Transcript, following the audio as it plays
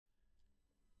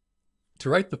To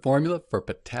write the formula for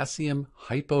potassium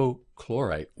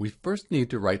hypochlorite, we first need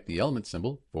to write the element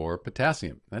symbol for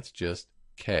potassium. That's just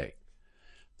K.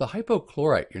 The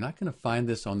hypochlorite, you're not going to find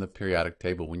this on the periodic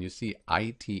table. When you see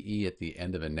ITE at the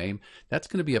end of a name, that's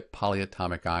going to be a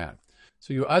polyatomic ion.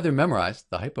 So you either memorize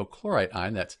the hypochlorite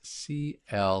ion, that's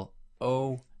ClO,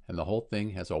 and the whole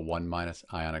thing has a 1-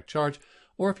 ionic charge,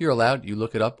 or if you're allowed, you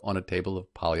look it up on a table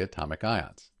of polyatomic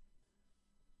ions.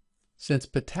 Since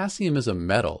potassium is a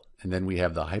metal, and then we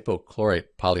have the hypochlorite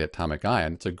polyatomic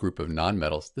ion, it's a group of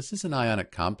nonmetals, this is an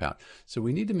ionic compound, so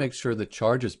we need to make sure the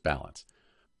charges balance.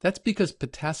 That's because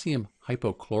potassium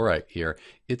hypochlorite here,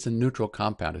 it's a neutral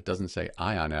compound. It doesn't say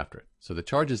ion after it. So the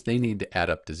charges they need to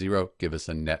add up to 0 give us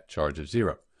a net charge of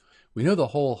 0. We know the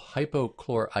whole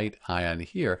hypochlorite ion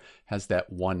here has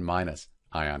that 1-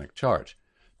 ionic charge.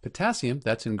 Potassium,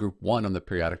 that's in group 1 on the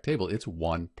periodic table, it's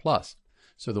 1+.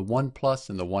 So the 1+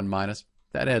 and the 1-,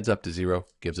 that adds up to 0,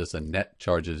 gives us a net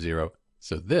charge of 0.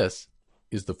 So this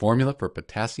is the formula for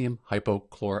potassium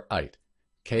hypochlorite,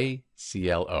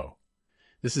 KClO.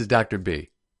 This is Dr.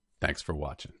 B. Thanks for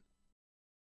watching.